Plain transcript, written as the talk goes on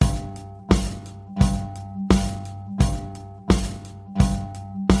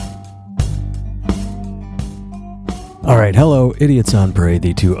All right, hello, Idiots on Parade,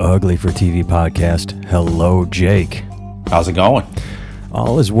 the Too Ugly for TV podcast. Hello, Jake. How's it going?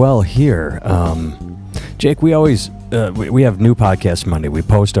 All is well here. Jake, we always we have new podcasts Monday. We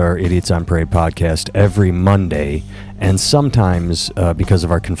post our Idiots on Parade podcast every Monday, and sometimes because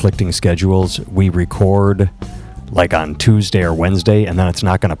of our conflicting schedules, we record like on Tuesday or Wednesday, and then it's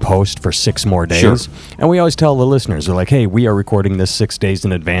not going to post for 6 more days. Sure. And we always tell the listeners, we're like, hey, we are recording this 6 days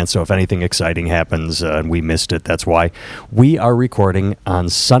in advance, so if anything exciting happens and we missed it, that's why. We are recording on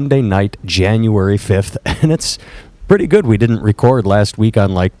Sunday night, January 5th, and it's pretty good. We didn't record last week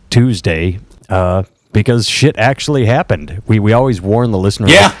on like Tuesday because shit actually happened. We always warn the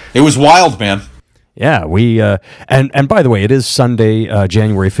listeners. Yeah, it was wild, man. Yeah, we and by the way, it is Sunday,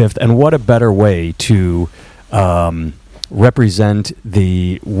 January 5th, and what a better way to represent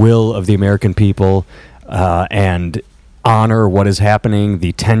the will of the American people and honor what is happening,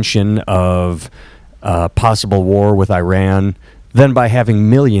 the tension of possible war with Iran, than by having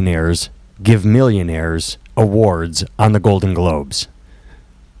millionaires give millionaires awards on the Golden Globes.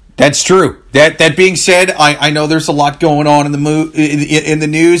 That's true. That being said, I know there's a lot going on in the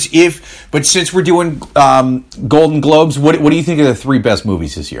news. But since we're doing Golden Globes, what do you think of the 3 best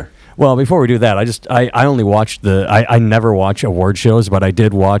movies this year? Well, before we do that, I only watched I never watch award shows, but I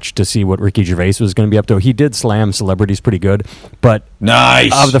did watch to see what Ricky Gervais was going to be up to. He did slam celebrities pretty good, but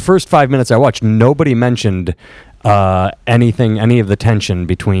nice. Of the first 5 minutes I watched, nobody mentioned any of the tension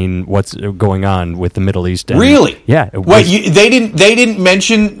between what's going on with the Middle East. Really? Yeah. They didn't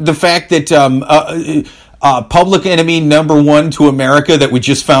mention the fact that public enemy number 1 to America that we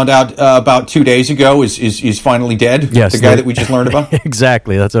just found out about 2 days ago is finally dead. Yes, the guy that we just learned about.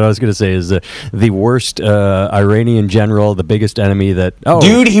 Exactly. That's what I was going to say. Is the worst Iranian general, the biggest enemy that? Oh,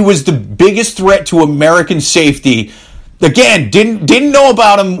 dude, he was the biggest threat to American safety. Again, didn't know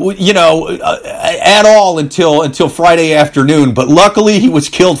about him, at all until Friday afternoon. But luckily, he was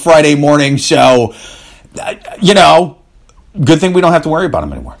killed Friday morning. So, good thing we don't have to worry about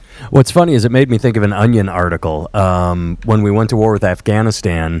him anymore. What's funny is it made me think of an Onion article when we went to war with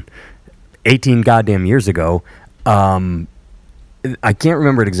Afghanistan 18 goddamn years ago. I can't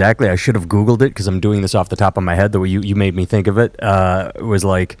remember it exactly. I should have Googled it because I'm doing this off the top of my head. The way you made me think of it, it was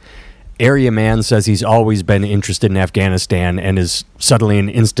like, area man says he's always been interested in Afghanistan and is suddenly an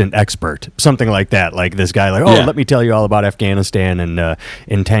instant expert. Something like that. Like this guy, like, let me tell you all about Afghanistan and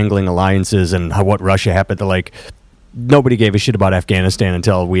entangling alliances and what Russia happened to, like, nobody gave a shit about Afghanistan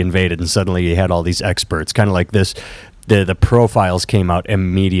until we invaded, and suddenly you had all these experts. Kind of like this, the profiles came out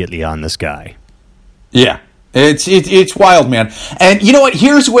immediately on this guy. Yeah. It's wild, man. And you know what?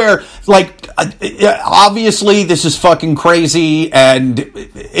 Here's where, like, obviously this is fucking crazy, and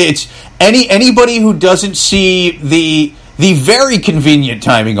it's anybody who doesn't see the very convenient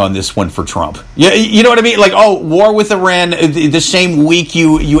timing on this one for Trump. You know what I mean? Like, war with Iran the same week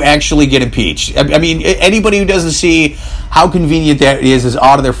you actually get impeached. I mean, anybody who doesn't see how convenient that is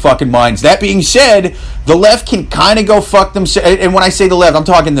out of their fucking minds. That being said, the left can kind of go fuck themselves. And when I say the left, I'm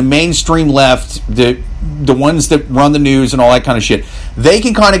talking the mainstream left, the ones that run the news and all that kind of shit. They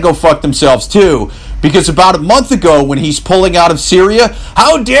can kind of go fuck themselves too. Because about a month ago, when he's pulling out of Syria,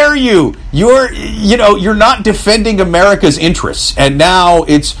 how dare you? You're not defending America's interests, and now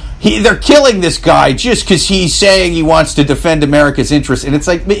they're killing this guy just because he's saying he wants to defend America's interests. And it's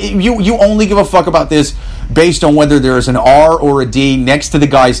like, you only give a fuck about this based on whether there is an R or a D next to the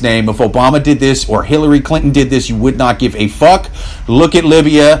guy's name. If Obama did this or Hillary Clinton did this, you would not give a fuck. Look at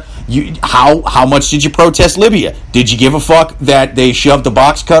Libya. How much did you protest Libya? Did you give a fuck that they shoved the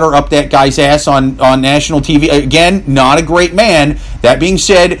box cutter up that guy's ass on national TV? Again, not a great man. That being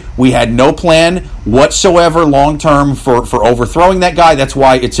said, we had no plan whatsoever long term for overthrowing that guy. That's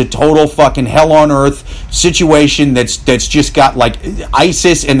why it's a total fucking hell on earth situation that's just got like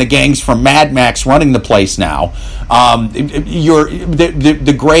ISIS and the gangs from Mad Max running the place now. You're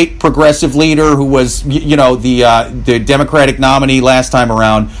the great progressive leader who was the Democratic nominee last time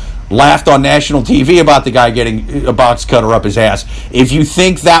around, laughed on national TV about the guy getting a box cutter up his ass. If you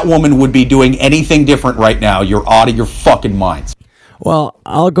think that woman would be doing anything different right now, you're out of your fucking minds. Well,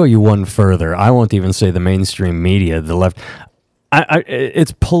 I'll go you one further. I won't even say the mainstream media, the left.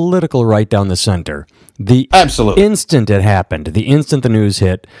 It's political right down the center. Absolutely. Instant it happened, the instant the news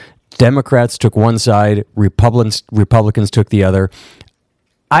hit, Democrats took one side, Republicans took the other.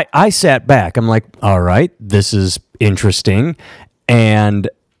 I sat back. I'm like, all right, this is interesting. And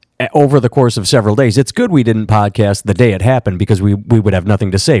over the course of several days, it's good we didn't podcast the day it happened because we would have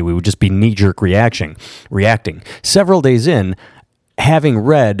nothing to say. We would just be knee-jerk reacting. Several days in, having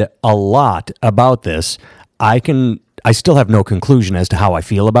read a lot about this, I still have no conclusion as to how I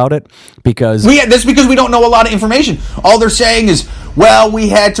feel about it, because that's because we don't know a lot of information. All they're saying is, well, we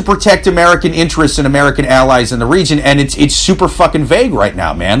had to protect American interests and American allies in the region, and it's super fucking vague right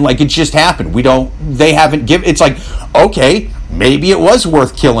now, man. Like, it just happened. They haven't given. It's like, okay, maybe it was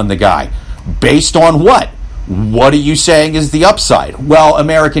worth killing the guy. Based on what? What are you saying is the upside? Well,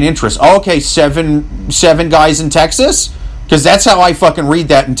 American interests. Okay, seven guys in Texas? Because that's how I fucking read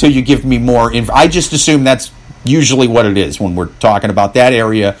that until you give me more info. I just assume that's usually what it is when we're talking about that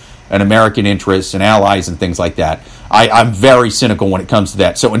area and American interests and allies and things like that. I'm very cynical when it comes to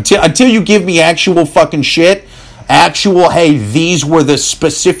that. So until you give me actual fucking shit, hey, these were the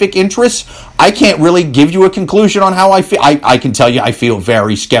specific interests, I can't really give you a conclusion on how I feel. I can tell you I feel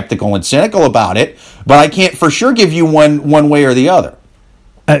very skeptical and cynical about it, but I can't for sure give you one way or the other.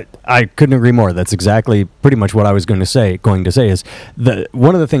 I couldn't agree more. That's exactly pretty much what I was going to say is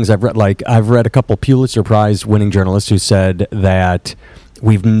one of the things I've read, like I've read a couple Pulitzer Prize winning journalists who said that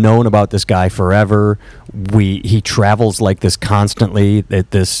we've known about this guy forever. He travels like this constantly.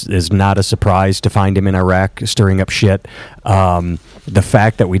 That this is not a surprise to find him in Iraq stirring up shit. The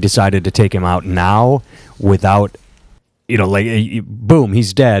fact that we decided to take him out now without, boom,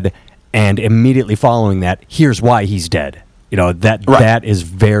 he's dead, and immediately following that, here's why he's dead. That is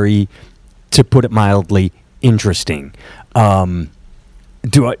very, to put it mildly, interesting. But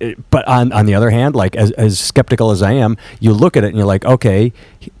on the other hand, like as skeptical as I am, you look at it and you're like, okay,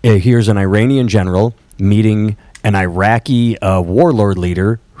 here's an Iranian general meeting an Iraqi warlord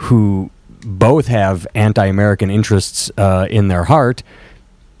leader who both have anti-American interests in their heart.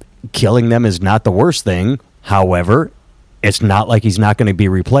 Killing them is not the worst thing. However, it's not like he's not going to be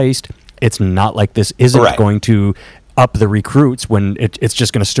replaced. It's not like this isn't going to up the recruits when it's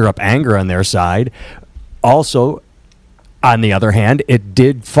just going to stir up anger on their side. Also, on the other hand, it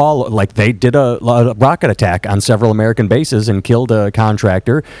did follow, like they did a rocket attack on several American bases and killed a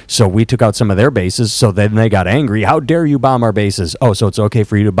contractor. So we took out some of their bases. So then they got angry. How dare you bomb our bases? Oh, so it's okay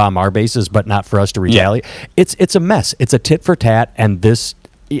for you to bomb our bases, but not for us to retaliate. Yeah. It's a mess. It's a tit for tat. And this,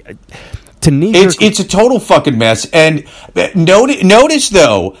 it's a total fucking mess. And notice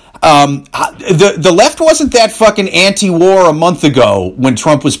though, the left wasn't that fucking anti-war a month ago when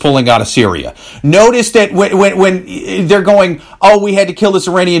Trump was pulling out of Syria. Notice that when they're going, oh, we had to kill this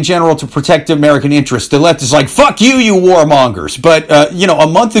Iranian general to protect American interests, the left is like, fuck you warmongers. But, a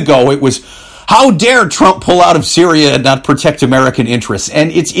month ago it was, how dare Trump pull out of Syria and not protect American interests?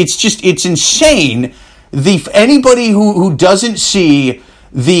 And it's insane. Anybody who doesn't see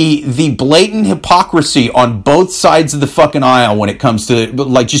the blatant hypocrisy on both sides of the fucking aisle when it comes to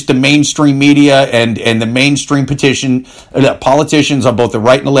like just the mainstream media and the mainstream politicians on both the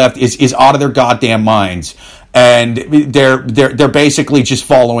right and the left is out of their goddamn minds, and they're basically just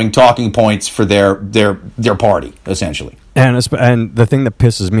following talking points for their party essentially. And the thing that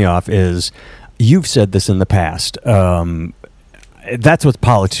pisses me off is you've said this in the past. That's what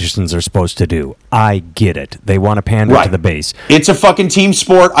politicians are supposed to do. I get it. They want to pander to the base. It's a fucking team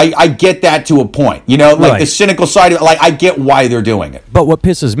sport. I get that to a point. The cynical side of it, I get why they're doing it. But what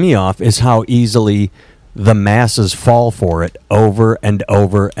pisses me off is how easily the masses fall for it over and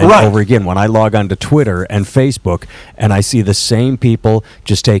over and over again. When I log onto Twitter and Facebook and I see the same people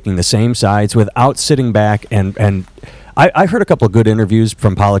just taking the same sides without sitting back and I heard a couple of good interviews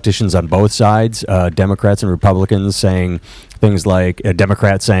from politicians on both sides, Democrats and Republicans, saying things like a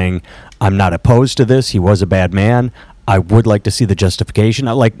Democrat saying, I'm not opposed to this. He was a bad man. I would like to see the justification.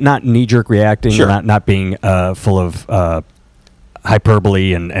 Like, not knee-jerk reacting, not being full of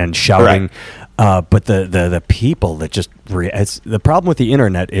hyperbole and shouting. But the people that just... the problem with the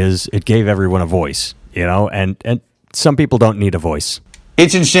internet is it gave everyone a voice, and some people don't need a voice.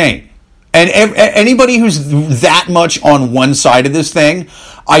 It's insane. And anybody who's that much on one side of this thing,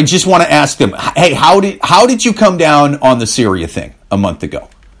 I just want to ask them, hey, how did you come down on the Syria thing a month ago?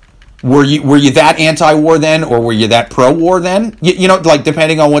 Were you that anti-war then, or were you that pro-war then? Like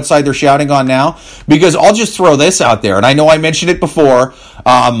depending on what side they're shouting on now. Because I'll just throw this out there, and I know I mentioned it before.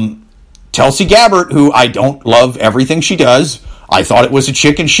 Tulsi Gabbard, who I don't love everything she does. I thought it was a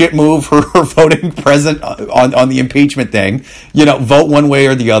chicken shit move, her voting present on the impeachment thing. Vote one way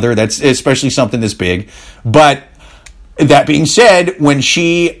or the other. That's especially something this big. But that being said, when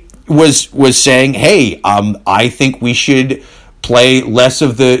she was saying, hey, I think we should play less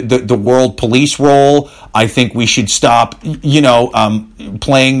of the world police role. I think we should stop,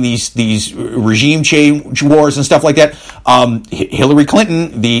 playing these regime change wars and stuff like that. Hillary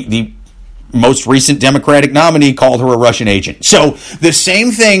Clinton, the most recent Democratic nominee, called her a Russian agent. So the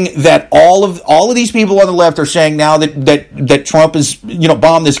same thing that all of these people on the left are saying now that Trump is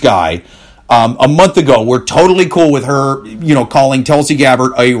bombed this guy. A month ago, we're totally cool with her, calling Tulsi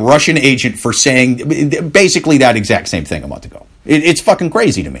Gabbard a Russian agent for saying basically that exact same thing a month ago. It's fucking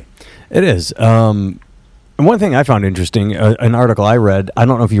crazy to me. It is. And one thing I found interesting, an article I read, I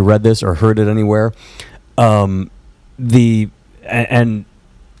don't know if you read this or heard it anywhere, and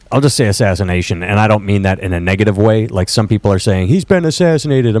I'll just say assassination, and I don't mean that in a negative way. Like some people are saying, he's been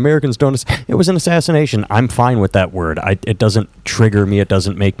assassinated, Americans don't... It was an assassination. I'm fine with that word. It doesn't trigger me. It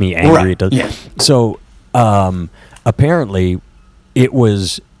doesn't make me angry. Right. Yeah. So apparently it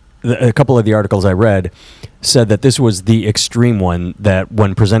was... A couple of the articles I read said that this was the extreme one, that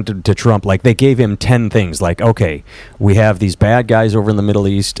when presented to Trump, like they gave him 10 things. Like, okay, we have these bad guys over in the Middle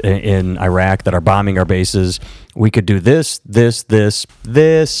East, in Iraq, that are bombing our bases. We could do this,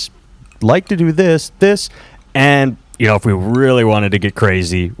 like to do this, and, if we really wanted to get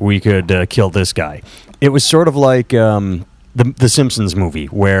crazy, we could kill this guy. It was sort of like the Simpsons movie,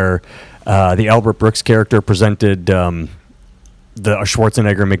 where the Albert Brooks character presented... the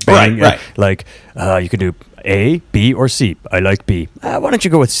Schwarzenegger McBain, right. Like you could do A, B, or C. I like B. Why don't you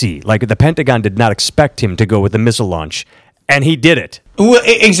go with C? Like the Pentagon did not expect him to go with the missile launch, and he did it. Well,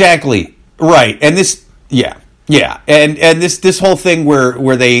 exactly right. And this, yeah, and this whole thing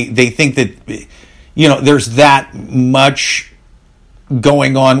where they think that there's that much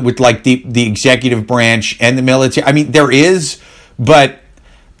going on with like the executive branch and the military. I mean, there is, but.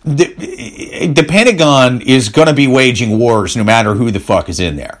 The Pentagon is going to be waging wars no matter who the fuck is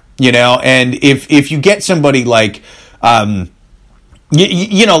in there, and if you get somebody like, I'll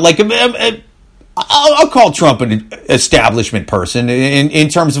call Trump an establishment person in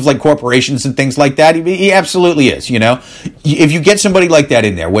terms of like corporations and things like that. He absolutely is, if you get somebody like that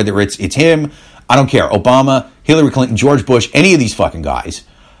in there, whether it's him, I don't care, Obama, Hillary Clinton, George Bush, any of these fucking guys,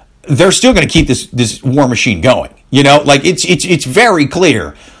 they're still going to keep this war machine going. Like it's very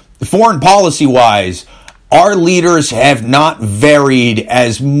clear. Foreign policy wise, our leaders have not varied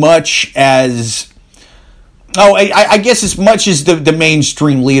as much as, I guess as much as the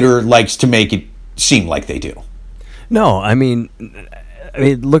mainstream leader likes to make it seem like they do. No, I mean,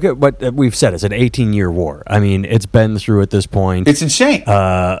 look at what we've said. It's an 18-year war. I mean, it's been through at this point. It's insane.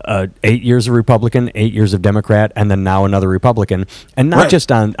 8 years of Republican, 8 years of Democrat, and then now another Republican. And not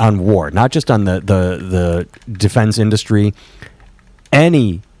just on war, not just on the defense industry.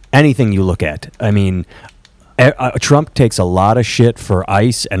 Anything you look at. I mean, Trump takes a lot of shit for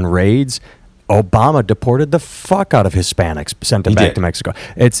ICE and raids. Obama deported the fuck out of Hispanics, sent them back to Mexico.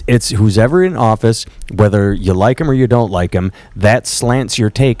 It's who's ever in office, whether you like him or you don't like him, that slants your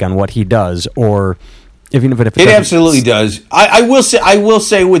take on what he does, or even if it absolutely does. I will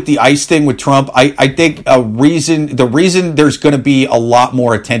say with the ICE thing with Trump, I think the reason there's going to be a lot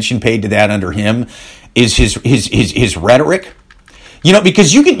more attention paid to that under him is his rhetoric.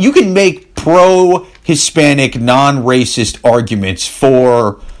 Because you can make pro-Hispanic, non-racist arguments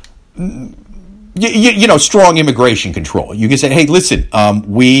for strong immigration control. You can say, hey, listen,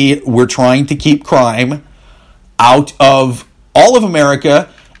 we're trying to keep crime out of all of America,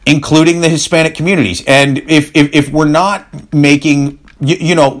 including the Hispanic communities. And if we're not making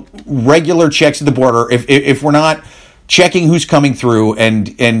regular checks at the border, if we're not checking who's coming through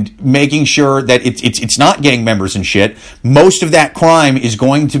and making sure that it's not gang members and shit, most of that crime is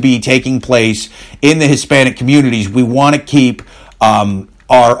going to be taking place in the Hispanic communities. We want to keep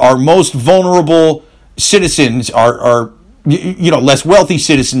our most vulnerable citizens, our less wealthy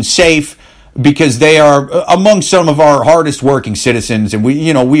citizens, safe, because they are among some of our hardest working citizens, and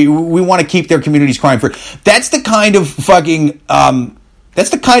we want to keep their communities crime free. That's the kind of fucking that's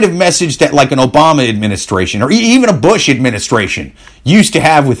the kind of message that like an Obama administration or even a Bush administration used to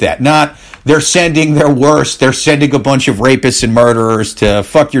have with that. Not they're sending their worst, they're sending a bunch of rapists and murderers to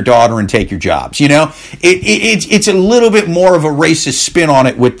fuck your daughter and take your jobs. It's a little bit more of a racist spin on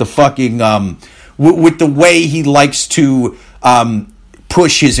it with the fucking with the way he likes to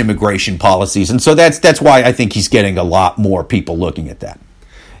push his immigration policies, and so that's why I think he's getting a lot more people looking at that.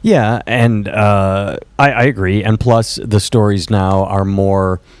 Yeah, and I agree. And plus, the stories now are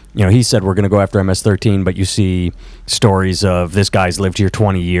more, he said we're going to go after MS-13, but you see stories of this guy's lived here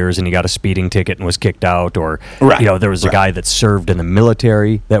 20 years and he got a speeding ticket and was kicked out. Or, there was a guy that served in the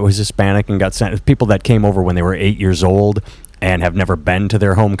military that was Hispanic and got sent. People that came over when they were 8 years old and have never been to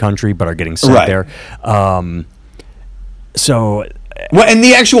their home country but are getting sent there. Well, and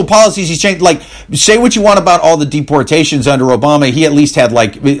the actual policies he's changed, like, say what you want about all the deportations under Obama, he at least had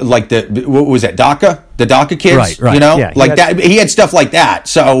like the, what was that, DACA? The DACA kids, right. Yeah, that. He had stuff like that.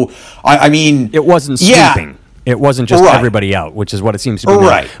 So, I mean, it wasn't sweeping. It wasn't just everybody out, which is what it seems to be now.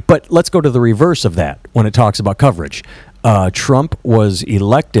 Right. But let's go to the reverse of that when it talks about coverage. Trump was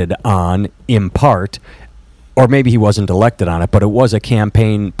elected on, in part, or maybe he wasn't elected on it, but it was a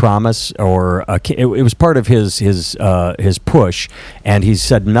campaign promise, or it was part of his push, and he's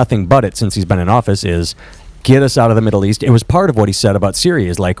said nothing but it since he's been in office is get us out of the Middle East. It was part of what he said about Syria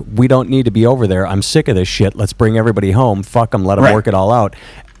is like, we don't need to be over there. I'm sick of this shit. Let's bring everybody home. Fuck them. Let them work it all out.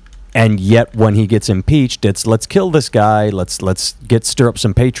 And yet, when he gets impeached, it's let's kill this guy. Let's stir up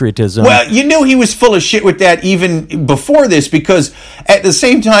some patriotism. Well, you knew he was full of shit with that even before this, because at the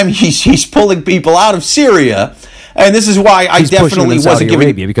same time he's pulling people out of Syria, and this is why I definitely wasn't giving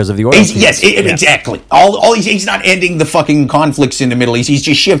Arabia because of the oil. Yes, exactly. All he's not ending the fucking conflicts in the Middle East. He's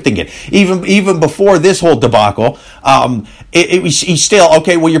just shifting it. Even before this whole debacle, he's still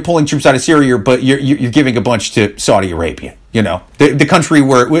okay. Well, you're pulling troops out of Syria, but you're giving a bunch to Saudi Arabia. You know, the country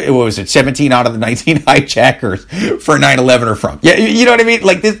where, what was it, 17 out of the 19 hijackers for 9/11 are from. Yeah, you know what I mean?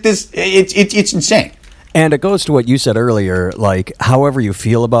 Like, it's insane. And it goes to what you said earlier, like, however you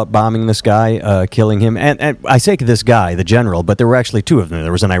feel about bombing this guy, killing him, and I say this guy, the general, but there were actually two of them.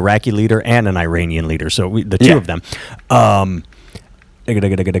 There was an Iraqi leader and an Iranian leader, so the two of them. What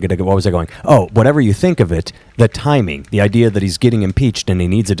was I going? Oh, whatever you think of it, the timing, the idea that he's getting impeached and he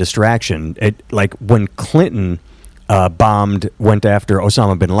needs a distraction, like when Clinton went after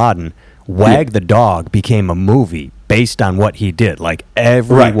Osama bin Laden, Wag the Dog became a movie based on what he did. Like,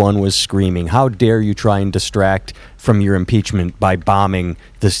 everyone was screaming, how dare you try and distract from your impeachment by bombing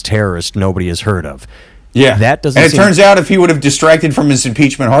this terrorist nobody has heard of. Yeah. That doesn't and it turns out if he would have distracted from his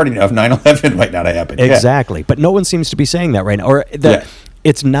impeachment hard enough, 9/11 might not have happened. Exactly. Yeah. But no one seems to be saying that right now. Or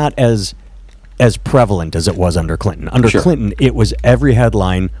it's not as prevalent as it was under Clinton. Under Clinton, it was every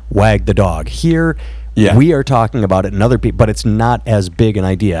headline, Wag the Dog. Here, we are talking about it in other people, but it's not as big an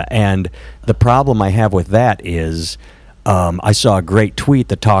idea. And the problem I have with that is I saw a great tweet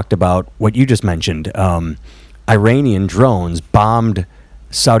that talked about what you just mentioned. Iranian drones bombed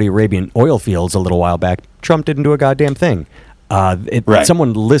Saudi Arabian oil fields a little while back. Trump didn't do a goddamn thing.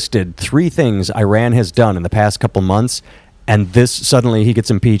 Someone listed 3 things Iran has done in the past couple months, and this suddenly he gets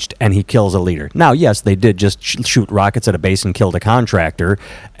impeached and he kills a leader. Now, yes, they did just shoot rockets at a base and killed a contractor,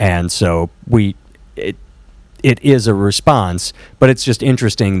 and so it is a response, but it's just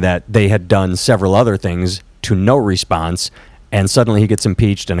interesting that they had done several other things to no response, and suddenly he gets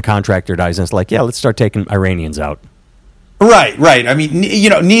impeached and a contractor dies, and it's like, yeah, let's start taking Iranians out. Right. I mean, you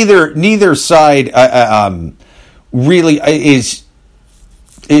know, neither side really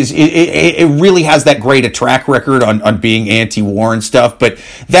it really has that great a track record on being anti-war and stuff. But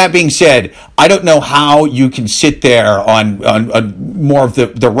that being said, I don't know how you can sit there on more of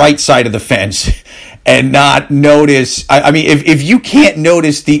the right side of the fence and not notice. I mean, if you can't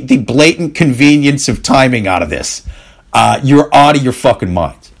notice the blatant convenience of timing out of this, you're out of your fucking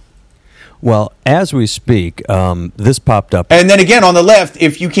mind. Well, as we speak, this popped up. And then again, on the left,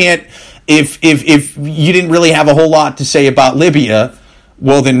 if you didn't really have a whole lot to say about Libya,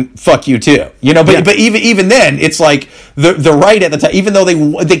 well, then fuck you too. You know, but even then, it's like the right at the time, even though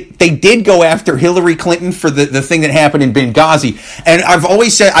they did go after Hillary Clinton for the thing that happened in Benghazi. And I've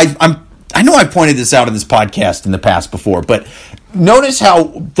always said, I know I've pointed this out in this podcast in the past before, but notice how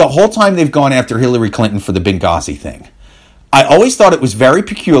the whole time they've gone after Hillary Clinton for the Benghazi thing. I always thought it was very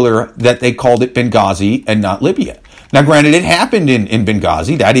peculiar that they called it Benghazi and not Libya. Now, granted, it happened in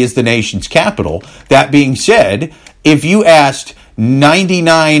Benghazi. That is the nation's capital. That being said, if you asked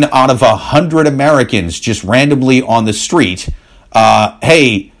 99 out of 100 Americans just randomly on the street,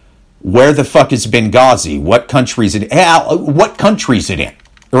 hey, where the fuck is Benghazi? What country is it? What country is it in?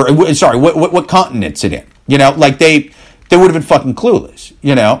 Or sorry, what continent is it in? You know, like they would have been fucking clueless.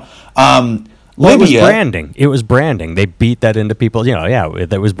 You know. Libya, it was branding. They beat that into people. You know,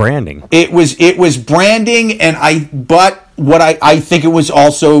 that was branding. It was branding, but what I think it was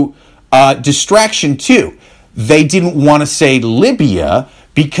also distraction too. They didn't want to say Libya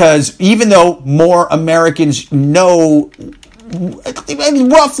because even though more Americans know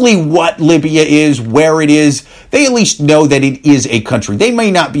roughly what Libya is, where it is, they at least know that it is a country. They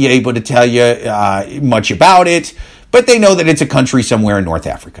may not be able to tell you much about it, but they know that it's a country somewhere in North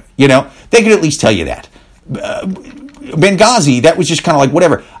Africa. You know, they can at least tell you that. Benghazi, that was just kind of like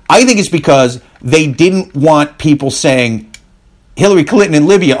whatever. I think it's because they didn't want people saying Hillary Clinton in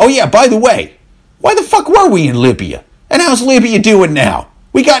Libya. Oh yeah, by the way, why the fuck were we in Libya? And how's Libya doing now?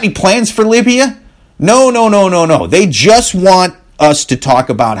 We got any plans for Libya? No. They just want us to talk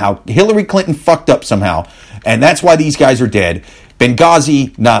about how Hillary Clinton fucked up somehow, and that's why these guys are dead.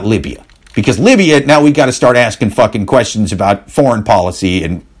 Benghazi, not Libya. Because Libya, now we got to start asking fucking questions about foreign policy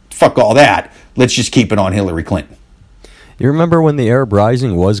and fuck all that. Let's just keep it on Hillary Clinton. You remember when the Arab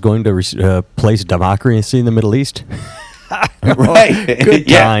Rising was going to place democracy in the Middle East? Right. Good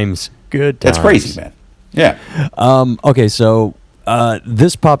times. Good times. That's crazy, man. Yeah. Okay, so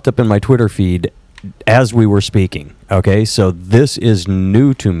this popped up in my Twitter feed as we were speaking. Okay, so this is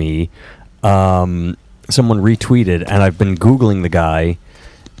new to me. Someone retweeted, and I've been Googling the guy.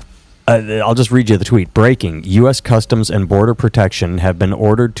 I'll just read you the tweet. Breaking. U.S. Customs and Border Protection have been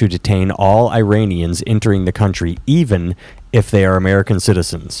ordered to detain all Iranians entering the country, even if they are American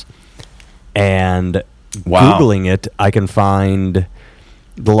citizens. And Googling it, I can find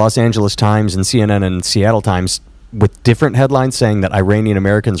the Los Angeles Times and CNN and Seattle Times with different headlines saying that Iranian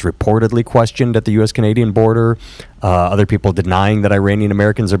Americans reportedly questioned at the U.S.-Canadian border, other people denying that Iranian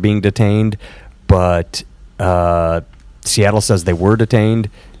Americans are being detained, but Seattle says they were detained.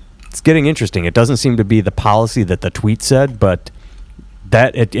 It's getting interesting. It doesn't seem to be the policy that the tweet said, but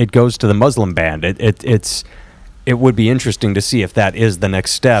that it goes to the Muslim ban. It would be interesting to see if that is the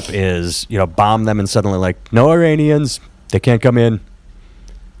next step, is, you know, bomb them and suddenly like, no Iranians, they can't come in.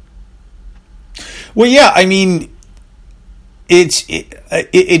 Well, yeah, I mean,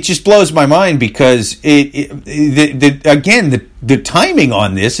 it just blows my mind because the timing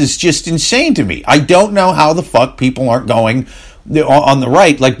on this is just insane to me. I don't know how the fuck people aren't going on the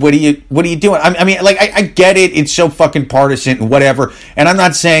right. Like, what are you doing? I mean, like, I get it. It's so fucking partisan and whatever. And I'm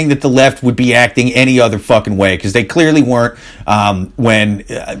not saying that the left would be acting any other fucking way, because they clearly weren't when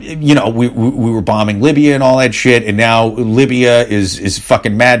we were bombing Libya and all that shit, and now Libya is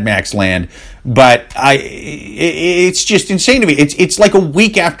fucking Mad Max land. But it's just insane to me. It's like a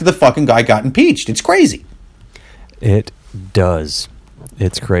week after the fucking guy got impeached. It's crazy. It does.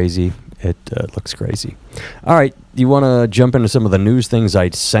 It's crazy. It looks crazy. All right, you want to jump into some of the news things I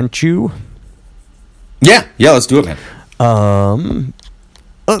sent you? Yeah, let's do it, man.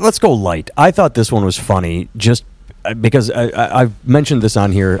 Let's go light. I thought this one was funny, just because I've mentioned this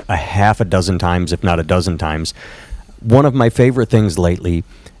on here a half a dozen times, if not a dozen times. One of my favorite things lately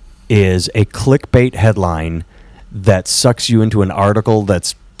is a clickbait headline that sucks you into an article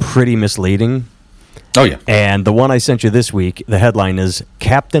that's pretty misleading. Oh, yeah. And the one I sent you this week, the headline is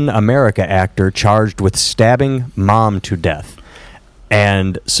Captain America actor charged with stabbing mom to death.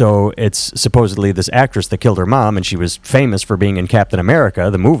 And so it's supposedly this actress that killed her mom, and she was famous for being in Captain America,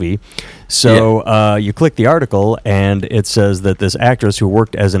 the movie. So you click the article, and it says that this actress who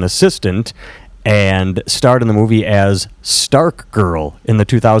worked as an assistant and starred in the movie as Stark Girl in the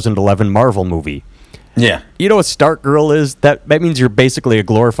 2011 Marvel movie. Yeah. You know what Stark Girl is? That means you're basically a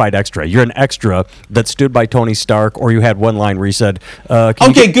glorified extra. You're an extra that stood by Tony Stark, or you had one line where he said,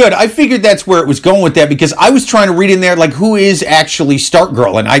 good. I figured that's where it was going with that, because I was trying to read in there, like, who is actually Stark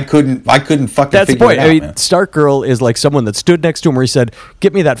Girl, and I couldn't fucking that's figure the point. it out. I mean, Stark Girl is like someone that stood next to him where he said,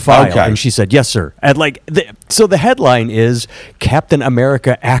 get me that file. Okay. And she said, yes, sir. And like, so the headline is Captain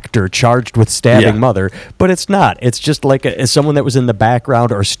America actor charged with stabbing mother, but it's not. It's just like someone that was in the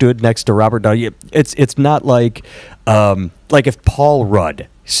background or stood next to Robert Downey. It's not like if Paul Rudd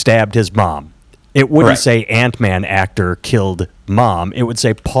stabbed his mom, it wouldn't say Ant-Man actor killed mom. It would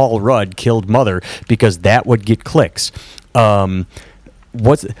say Paul Rudd killed mother, because that would get clicks. Molly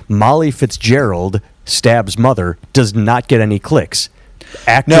Fitzgerald stabs mother does not get any clicks.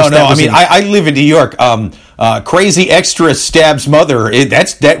 No. I mean, I live in New York. Crazy extra stabs mother.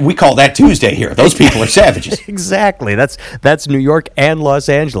 We call that Tuesday here. Those people are savages. Exactly. That's New York and Los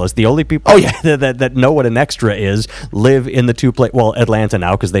Angeles. The only people that know what an extra is live in the two places. Well, Atlanta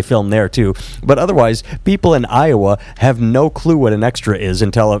now, because they film there too. But otherwise, people in Iowa have no clue what an extra is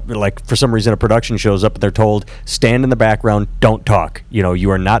until, for some reason, a production shows up and they're told, stand in the background, don't talk. You know, you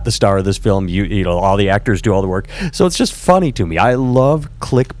are not the star of this film. You know, all the actors do all the work. So it's just funny to me. I love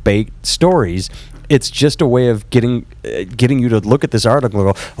clickbait stories. It's just a way of getting you to look at this article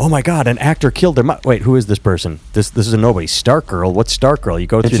and go, oh my God, an actor killed their mom. Wait, who is this person? This is a nobody. Stark Girl. What's Stark Girl? You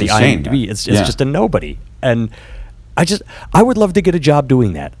go through the IMDb. It's just a nobody. And I would love to get a job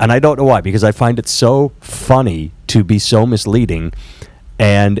doing that. And I don't know why, because I find it so funny to be so misleading.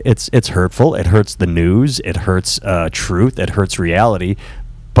 And it's hurtful. It hurts the news. It hurts truth. It hurts reality.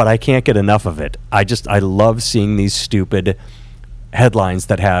 But I can't get enough of it. I love seeing these stupid headlines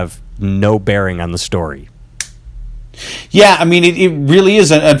that have no bearing on the story. Yeah, I mean, it really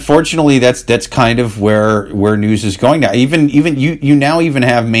is. Unfortunately, that's kind of where news is going now. Even you now even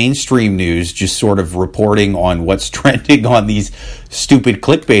have mainstream news just sort of reporting on what's trending on these stupid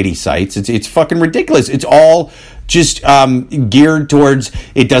clickbaity sites. It's fucking ridiculous. It's all just geared towards,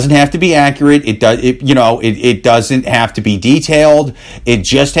 it doesn't have to be accurate. It doesn't have to be detailed. It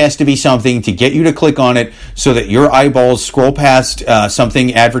just has to be something to get you to click on it so that your eyeballs scroll past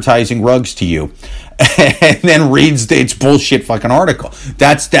something advertising rugs to you and then reads its bullshit fucking article.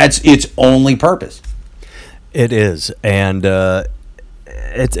 That's its only purpose. It is, and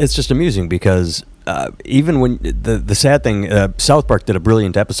it's just amusing because even when the sad thing, South Park did a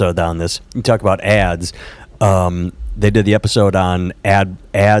brilliant episode on this. You talk about ads. They did the episode on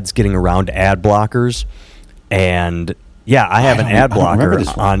ads getting around ad blockers, and yeah, I have an ad blocker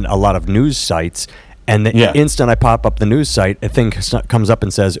on a lot of news sites. And the instant I pop up the news site, a thing comes up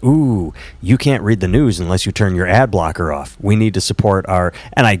and says, "Ooh, you can't read the news unless you turn your ad blocker off. We need to support our..."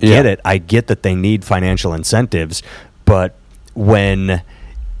 And I get it. I get that they need financial incentives. But when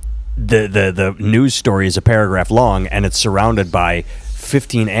the news story is a paragraph long and it's surrounded by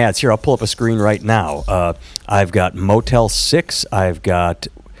 15 ads. Here, I'll pull up a screen right now. I've got Motel 6. I've got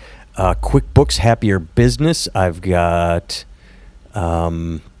QuickBooks Happier Business. I've got...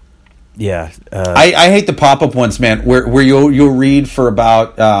 I hate the pop-up ones, man, where you'll read for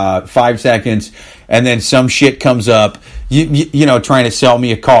about 5 seconds, and then some shit comes up, you know, trying to sell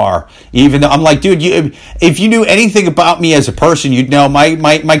me a car. Even though I'm like, dude, if you knew anything about me as a person, you'd know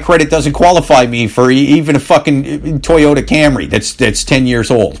my credit doesn't qualify me for even a fucking Toyota Camry that's 10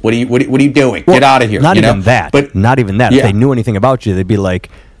 years old. What are you doing? Well, get out of here. Not even that. If they knew anything about you, they'd be like,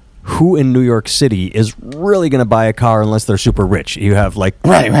 who in New York City is really going to buy a car unless they're super rich? You have, like,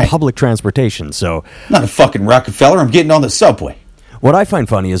 public transportation, so... Not a fucking Rockefeller. I'm getting on the subway. What I find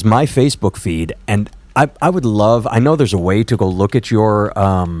funny is my Facebook feed, and I would love... I know there's a way to go look at your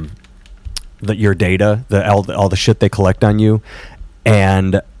data, all the shit they collect on you,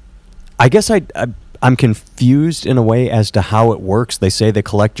 and I guess I'm confused in a way as to how it works. They say they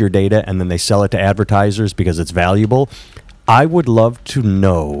collect your data, and then they sell it to advertisers because it's valuable. I would love to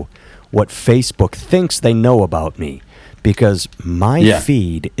know what Facebook thinks they know about me, because my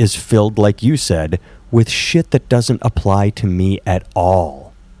feed is filled, like you said, with shit that doesn't apply to me at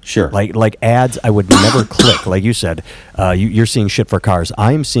all. Sure. Like ads I would never click. Like you said, you're seeing shit for cars.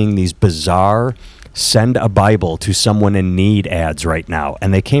 I'm seeing these bizarre send a Bible to someone in need ads right now,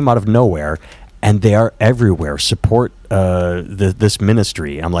 and they came out of nowhere, and they are everywhere. Support this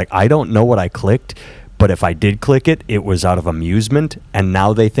ministry. I'm like, I don't know what I clicked, but if I did click it, it was out of amusement, and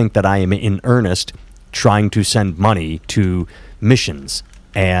now they think that I am in earnest trying to send money to missions.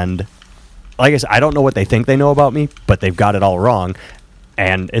 And like I said, I don't know what they think they know about me, but they've got it all wrong,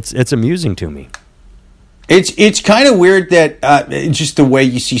 and it's amusing to me. It's kind of weird that just the way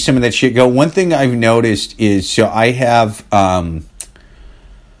you see some of that shit go. One thing I've noticed is, so I have I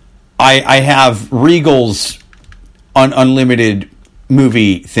have Regal's unlimited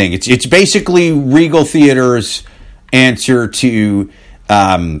movie thing. It's basically Regal Theater's answer to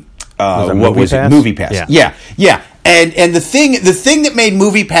what was it? Movie Pass. Yeah. And the thing that made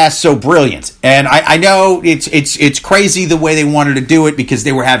Movie Pass so brilliant, and I know it's crazy the way they wanted to do it, because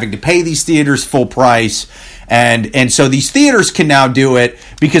they were having to pay these theaters full price, and so these theaters can now do it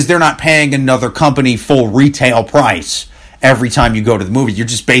because they're not paying another company full retail price every time you go to the movie. You're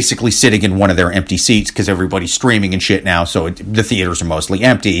just basically sitting in one of their empty seats because everybody's streaming and shit now, so the theaters are mostly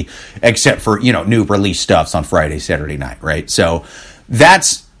empty, except for, you know, new release stuffs on Friday, Saturday night, right? So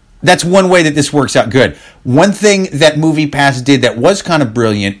that's one way that this works out good. One thing that Movie Pass did that was kind of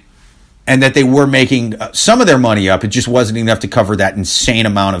brilliant, and that they were making some of their money up, it just wasn't enough to cover that insane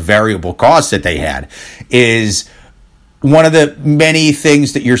amount of variable costs that they had, is one of the many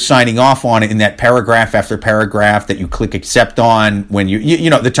things that you're signing off on in that paragraph after paragraph that you click accept on when you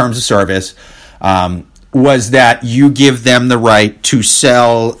know, the terms of service, was that you give them the right to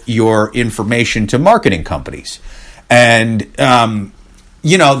sell your information to marketing companies. And,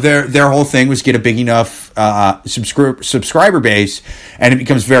 you know, their whole thing was get a big enough subscriber base, and it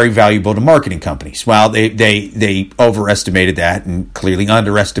becomes very valuable to marketing companies. Well, they overestimated that and clearly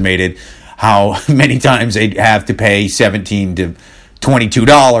underestimated how many times they'd have to pay $17 to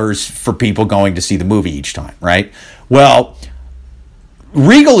 $22 for people going to see the movie each time, right? Well,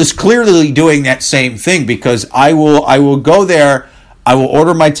 Regal is clearly doing that same thing, because I will go there, I will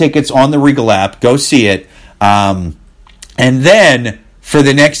order my tickets on the Regal app, go see it, and then for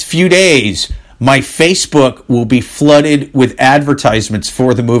the next few days, my Facebook will be flooded with advertisements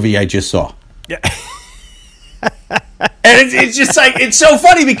for the movie I just saw. Yeah. And it's just like, it's so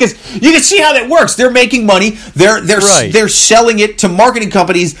funny because you can see how that works. They're making money. They're selling it to marketing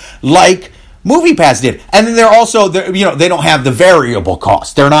companies like Movie Pass did, and then they're also, you know, they don't have the variable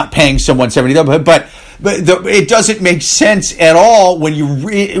cost. They're not paying someone $70, but it doesn't make sense at all when you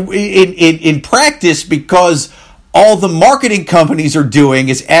in practice, because all the marketing companies are doing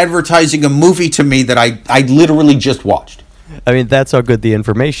is advertising a movie to me that I literally just watched. I mean, that's how good the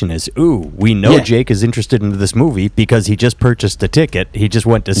information is. Ooh, we know Jake is interested in this movie because he just purchased a ticket. He just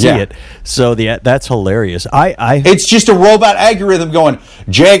went to see it. So that's hilarious. It's just a robot algorithm going,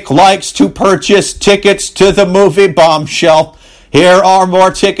 Jake likes to purchase tickets to the movie Bombshell. Here are more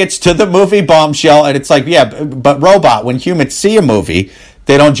tickets to the movie Bombshell. And it's like, yeah, but robot, when humans see a movie,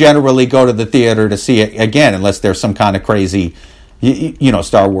 they don't generally go to the theater to see it again unless there's some kind of crazy,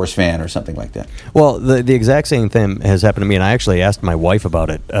 Star Wars fan or something like that. Well, the exact same thing has happened to me, and I actually asked my wife about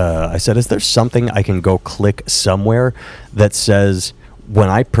it. I said, is there something I can go click somewhere that says when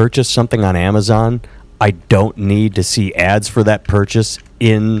I purchase something on Amazon, I don't need to see ads for that purchase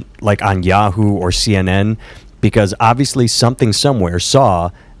on Yahoo or CNN? Because obviously something somewhere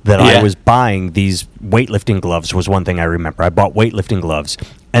saw that I was buying these weightlifting gloves was one thing I remember. I bought weightlifting gloves.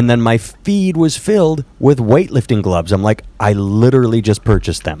 And then my feed was filled with weightlifting gloves. I'm like, I literally just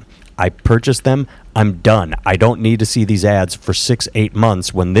purchased them. I purchased them. I'm done. I don't need to see these ads for 6-8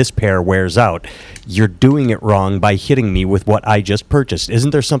 months when this pair wears out. You're doing it wrong by hitting me with what I just purchased.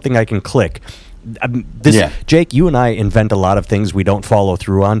 Isn't there something I can click? Jake, you and I invent a lot of things we don't follow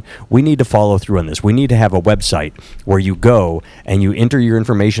through on. We need to follow through on this. We need to have a website where you go and you enter your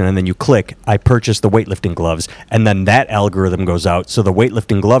information and then you click, I purchased the weightlifting gloves, and then that algorithm goes out so the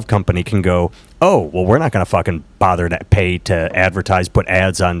weightlifting glove company can go, oh, well, we're not going to fucking bother to pay to advertise, put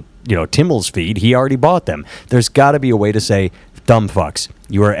ads on, Timmel's feed. He already bought them. There's got to be a way to say, dumb fucks,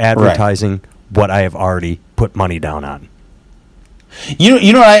 you are advertising what I have already put money down on.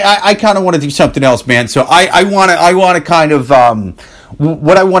 I kind of want to do something else, man. So I want to kind of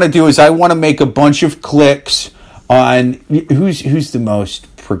what I want to do is I want to make a bunch of clicks on who's the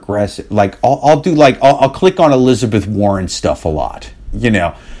most progressive. Like I'll click on Elizabeth Warren stuff a lot,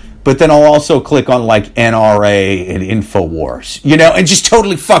 but then I'll also click on like NRA and InfoWars, and just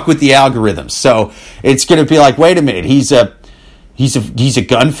totally fuck with the algorithms. So it's going to be like, wait a minute, he's a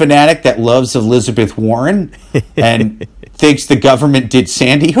gun fanatic that loves Elizabeth Warren and thinks the government did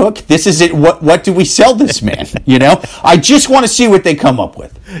Sandy Hook. This is it. What do we sell this man? I just want to see what they come up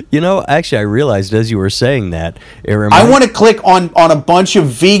with. Actually, I realized as you were saying that, I want to click on a bunch of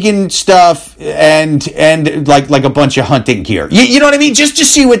vegan stuff and like a bunch of hunting gear. You know what I mean? Just to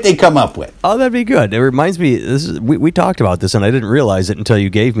see what they come up with. Oh, that'd be good. It reminds me. We talked about this, and I didn't realize it until you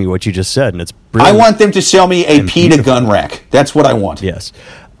gave me what you just said, and it's brilliant. I want them to sell me a PETA gun rack. That's what I want. Yes.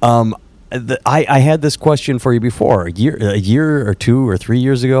 I had this question for you before a year or 2 or 3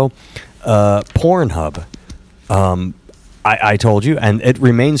 years ago. Pornhub. I told you, and it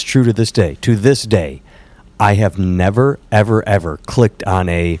remains true to this day. To this day, I have never, ever, ever clicked on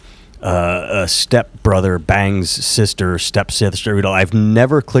a stepbrother bangs sister, stepsister. I've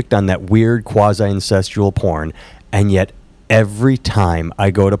never clicked on that weird quasi-incestual porn, and yet every time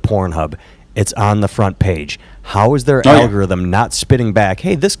I go to Pornhub, it's on the front page. How is their algorithm not spitting back,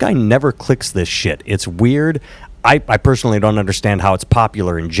 hey, this guy never clicks this shit? It's weird. I personally don't understand how it's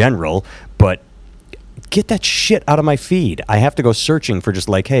popular in general, but get that shit out of my feed. I have to go searching for just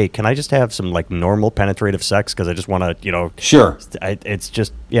like, hey, can I just have some like normal penetrative sex because I just want to, Sure. It's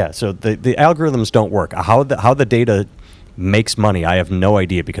just, so the algorithms don't work. How the data makes money, I have no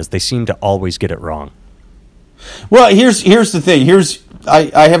idea because they seem to always get it wrong. Well, here's the thing.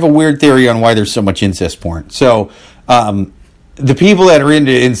 I have a weird theory on why there's so much incest porn. So, the people that are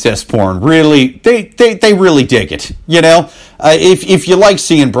into incest porn really, they really dig it. If you like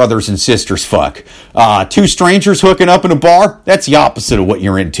seeing brothers and sisters fuck, two strangers hooking up in a bar, that's the opposite of what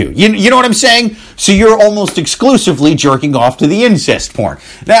you're into. You know what I'm saying? So you're almost exclusively jerking off to the incest porn.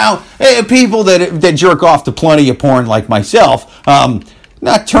 Now, people that jerk off to plenty of porn like myself,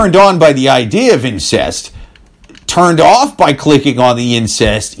 not turned on by the idea of incest, turned off by clicking on the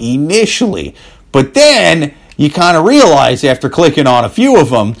incest initially, but then you kind of realize after clicking on a few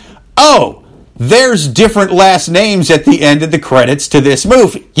of them, oh, there's different last names at the end of the credits to this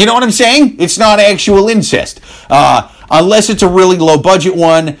movie. You know what I'm saying? It's not actual incest. Unless it's a really low budget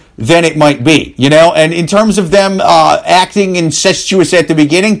one, then it might be, and in terms of them acting incestuous at the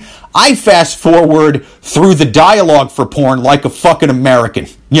beginning, I fast forward through the dialogue for porn like a fucking American.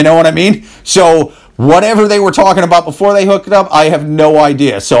 You know what I mean? So whatever they were talking about before they hooked up, I have no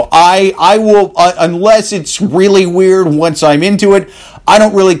idea. So I will, unless it's really weird once I'm into it, I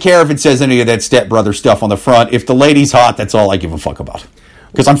don't really care if it says any of that stepbrother stuff on the front. If the lady's hot, that's all I give a fuck about.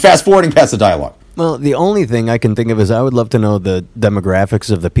 Because I'm fast forwarding past the dialogue. Well, the only thing I can think of is I would love to know the demographics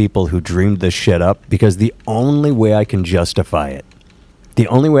of the people who dreamed this shit up, because the only way I can justify it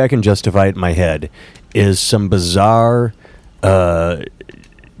in my head is some bizarre older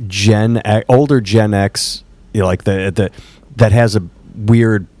Gen X, like that has a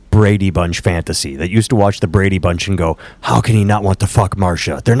weird Brady Bunch fantasy that used to watch the Brady Bunch and go, how can he not want to fuck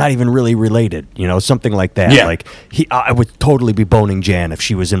Marcia? They're not even really related, something like that. Yeah. Like I would totally be boning Jan if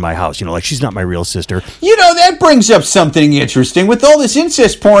she was in my house, like she's not my real sister. That brings up something interesting. With all this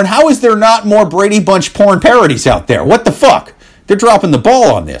incest porn, how is there not more Brady Bunch porn parodies out there? What the fuck? They're dropping the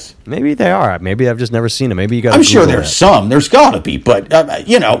ball on this. Maybe they are. Maybe I've just never seen them. Maybe you got. I'm sure there's some. There's got to be, but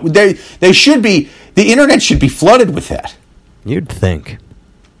they should be. The internet should be flooded with that. You'd think.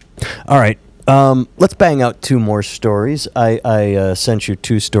 All right, let's bang out two more stories. I sent you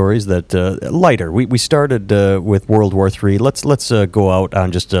two stories that lighter. We started with World War III. Let's go out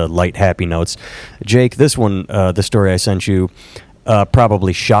on just light, happy notes. Jake, this one, the story I sent you,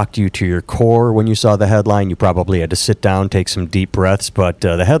 probably shocked you to your core when you saw the headline. You probably had to sit down, take some deep breaths. But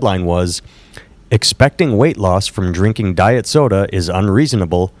the headline was, "Expecting weight loss from drinking diet soda is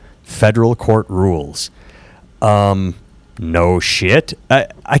unreasonable. Federal court rules." No shit.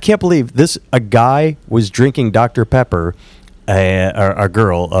 I can't believe this. A guy was drinking Dr. Pepper. A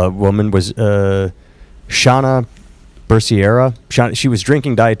woman was Shauna Berciera. She was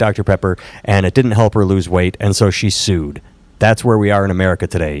drinking Diet Dr. Pepper, and it didn't help her lose weight, and so she sued. That's where we are in America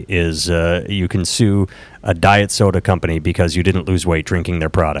today, is you can sue a diet soda company because you didn't lose weight drinking their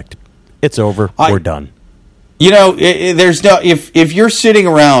product. It's over. We're done. There's no... If you're sitting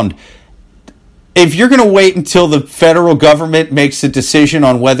around... If you're going to wait until the federal government makes a decision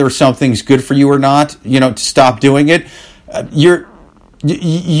on whether something's good for you or not, to stop doing it, you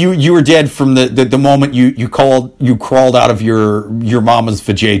were dead from the moment you crawled out of your mama's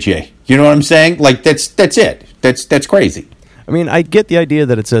vajayjay. You know what I'm saying? Like that's it. That's crazy. I mean, I get the idea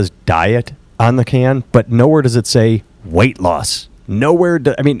that it says diet on the can, but nowhere does it say weight loss.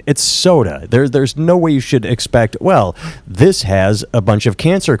 It's soda. There's no way you should expect, well, this has a bunch of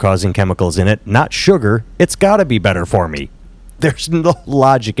cancer-causing chemicals in it, not sugar. It's got to be better for me. There's no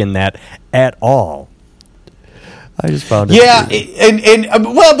logic in that at all. I just found it. Yeah,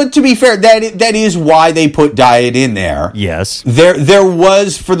 but to be fair, that is why they put diet in there. Yes. There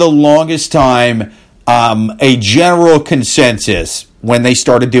was, for the longest time, a general consensus when they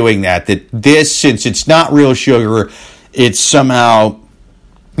started doing that this, since it's not real sugar, it's somehow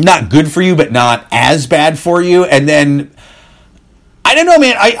not good for you, but not as bad for you. And then, I don't know,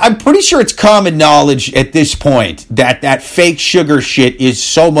 man. I'm pretty sure it's common knowledge at this point that fake sugar shit is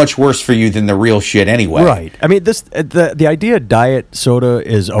so much worse for you than the real shit anyway. Right. I mean, the idea diet soda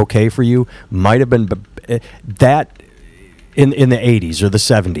is okay for you might have been that in the 80s or the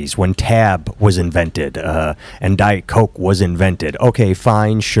 70s when Tab was invented and Diet Coke was invented. Okay,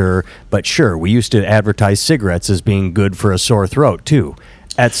 fine, sure. But sure, we used to advertise cigarettes as being good for a sore throat, too.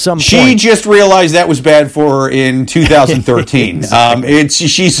 At some point... She just realized that was bad for her in 2013. Exactly.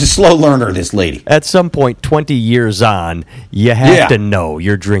 She's a slow learner, this lady. At some point, 20 years on, you have to know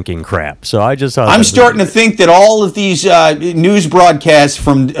you're drinking crap. So I just... I'm starting to think that all of these news broadcasts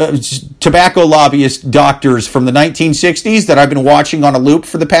from tobacco lobbyist doctors from the 1960s that I've been watching on a loop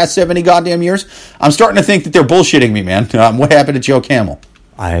for the past 70 goddamn years, I'm starting to think that they're bullshitting me, man. What happened to Joe Camel?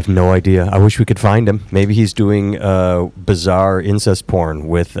 I have no idea. I wish we could find him. Maybe he's doing bizarre incest porn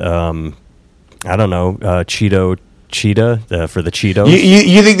with, I don't know, Cheetah for the Cheetos.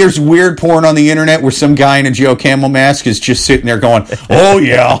 You think there's weird porn on the internet where some guy in a Joe Camel mask is just sitting there going, "Oh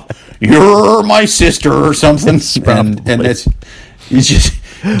yeah, you're my sister" or something, and it's just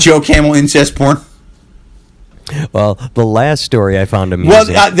Joe Camel incest porn. Well, the last story I found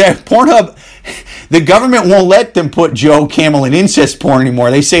amusing. Well, Pornhub, the government won't let them put Joe Camel in incest porn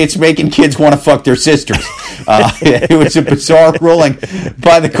anymore. They say it's making kids want to fuck their sisters. It was a bizarre ruling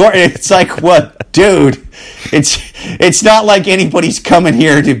by the court. It's like, what, dude? It's not like anybody's coming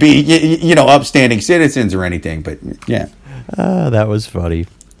here to be, upstanding citizens or anything. But yeah, that was funny.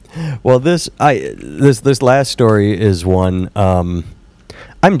 Well, this last story is one.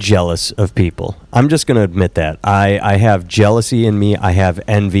 I'm jealous of people. I'm just going to admit that. I have jealousy in me. I have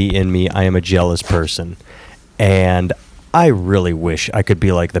envy in me. I am a jealous person. And I really wish I could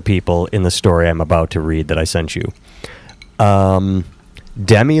be like the people in the story I'm about to read that I sent you. Demi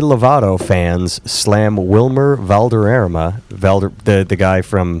Lovato fans slam Wilmer Valderrama, the guy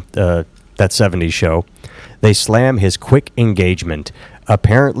from that 70s show. They slam his quick engagement.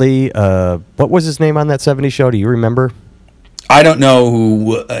 Apparently, what was his name on that 70s show? Do you remember? I don't know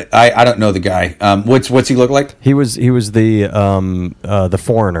who. I don't know the guy. What's he look like? He was the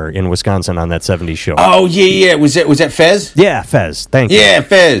foreigner in Wisconsin on that 70s show. Oh yeah. Was that Fez? Yeah, Fez. Thank you. Yeah,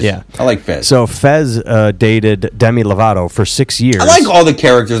 Fez. Yeah, I like Fez. So Fez dated Demi Lovato for 6 years. I like all the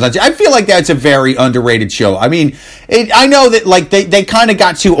characters. I feel like that's a very underrated show. I mean, I know that like they kind of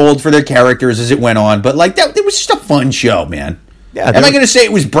got too old for their characters as it went on, but like that, it was just a fun show, man. Yeah, am I going to say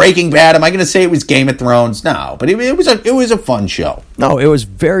it was Breaking Bad? Am I going to say it was Game of Thrones? No, but it was a fun show. No, it was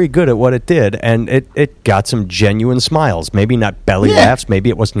very good at what it did, and it got some genuine smiles. Maybe not belly laughs, maybe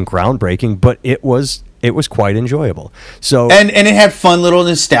it wasn't groundbreaking, but it was quite enjoyable. So and it had fun little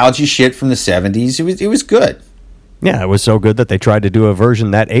nostalgia shit from the 70s. It was good. Yeah, it was so good that they tried to do a version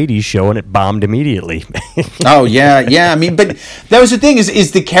of that 80s show and it bombed immediately. Oh, yeah. I mean, but that was the thing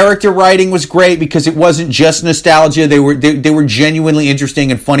is the character writing was great because it wasn't just nostalgia. They were genuinely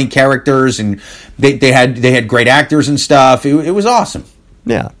interesting and funny characters, and they had great actors and stuff. It was awesome.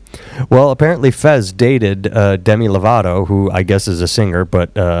 Yeah. Well, apparently Fez dated Demi Lovato, who I guess is a singer,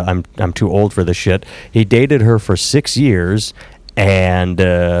 but I'm too old for this shit. He dated her for 6 years, and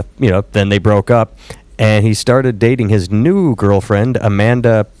then they broke up. And he started dating his new girlfriend,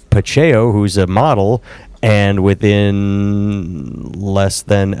 Amanda Pacheco, who's a model. And within less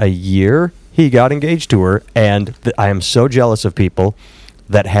than a year, he got engaged to her. And I am so jealous of people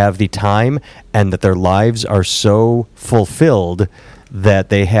that have the time and that their lives are so fulfilled that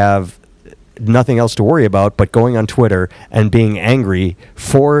they have nothing else to worry about but going on Twitter and being angry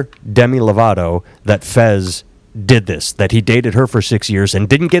for Demi Lovato that Fez did this, that he dated her for 6 years and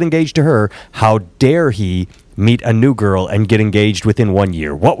didn't get engaged to her. How dare he meet a new girl and get engaged within 1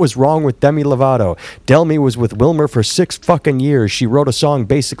 year? What was wrong with Demi Lovato? Demi was with Wilmer for 6 fucking years. She wrote a song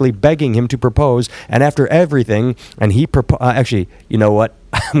basically begging him to propose, and after everything, and he actually, you know what?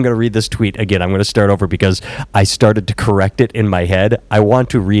 I'm going to read this tweet again. I'm going to start over because I started to correct it in my head. I want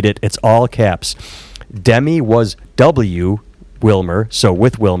to read it. It's all caps. Demi was W. Wilmer, so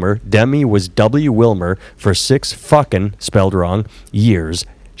with Wilmer, Demi was W. Wilmer for 6 fucking, spelled wrong, years.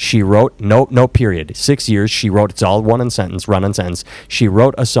 She wrote, no period, 6 years, she wrote, it's all run in sentence. She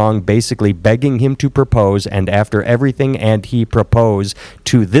wrote a song basically begging him to propose, and after everything, and he proposed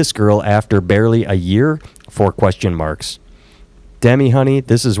to this girl after barely a year, 4 question marks. Demi, honey,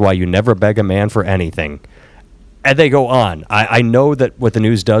 this is why you never beg a man for anything. And they go on. I know that what the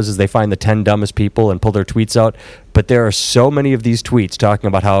news does is they find the 10 dumbest people and pull their tweets out, but there are so many of these tweets talking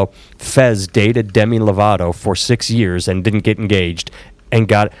about how Fez dated Demi Lovato for 6 years and didn't get engaged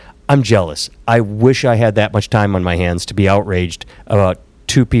and I'm jealous. I wish I had that much time on my hands to be outraged about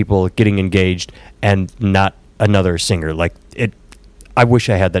 2 people getting engaged and not another singer. I wish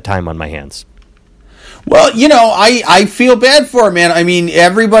I had that time on my hands. Well, I feel bad for him, man. I mean,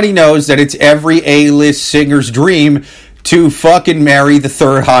 everybody knows that it's every A-list singer's dream to fucking marry the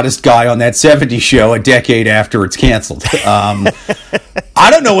 3rd hottest guy on that 70s show a decade after it's canceled. I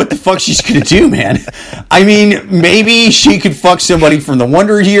don't know what the fuck she's going to do, man. I mean, maybe she could fuck somebody from the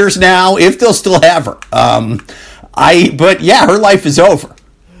Wonder Years now, if they'll still have her. But yeah, her life is over.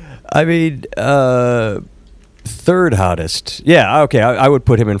 I mean, 3rd hottest. Yeah, okay. I would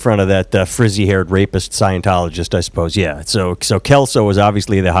put him in front of that frizzy-haired rapist Scientologist, I suppose. Yeah. So Kelso was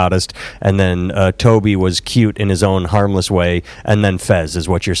obviously the hottest, and then Toby was cute in his own harmless way, and then Fez is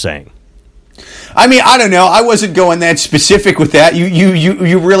what you're saying. I mean, I don't know. I wasn't going that specific with that.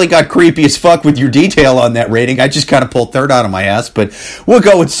 You really got creepy as fuck with your detail on that rating. I just kind of pulled 3rd out of my ass, but we'll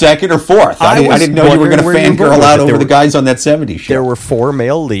go with 2nd or 4th. I didn't know you were going to fangirl out over the guys on that 70s show. There were 4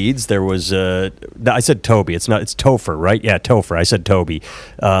 male leads. There was I said Toby. It's Topher, right? Yeah, Topher. I said Toby.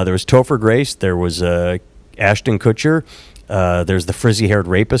 There was Topher Grace. There was Ashton Kutcher. There's the frizzy-haired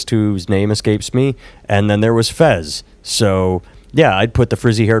rapist whose name escapes me, and then there was Fez. So yeah, I'd put the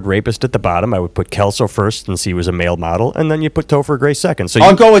frizzy-haired rapist at the bottom. I would put Kelso first since he was a male model, and then you put Topher Grace second. So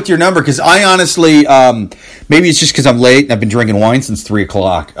I'll go with your number because I honestly, maybe it's just because I'm late and I've been drinking wine since 3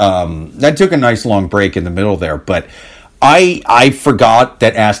 o'clock. That took a nice long break in the middle there, but I forgot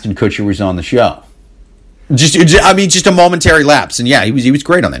that Ashton Kutcher was on the show. Just a momentary lapse, and yeah, he was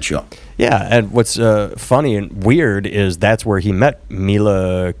great on that show. Yeah, and what's funny and weird is that's where he met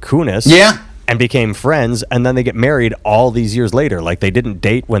Mila Kunis. Yeah. And became friends, and then they get married all these years later. Like, they didn't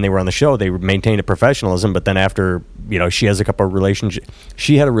date when they were on the show. They maintained a professionalism, but then after, she has a couple of relationships.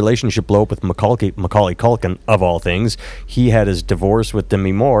 She had a relationship blow up with Macaulay Culkin, of all things. He had his divorce with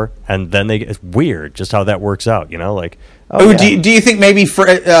Demi Moore, and then it's weird just how that works out, like... Oh, yeah. Do you think maybe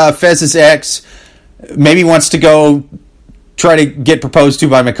Fez's ex maybe wants to go try to get proposed to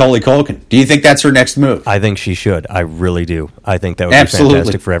by Macaulay Culkin? Do you think that's her next move? I think she should. I really do. I think that would be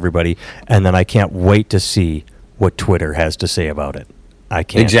fantastic for everybody. And then I can't wait to see what Twitter has to say about it. I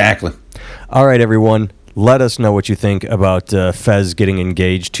can't. Exactly. All right, everyone. Let us know what you think about Fez getting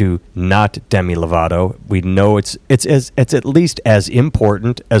engaged to not Demi Lovato. We know it's at least as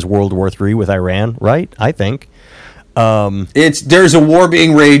important as World War III with Iran, right? I think. There's a war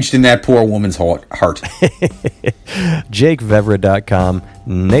being waged in that poor woman's heart. JakeVevra.com,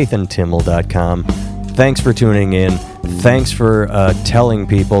 NathanTimmel.com. Thanks for tuning in. Thanks for telling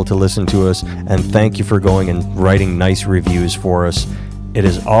people to listen to us. And thank you for going and writing nice reviews for us. It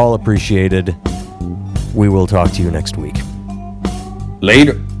is all appreciated. We will talk to you next week.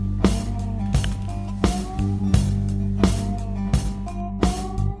 Later.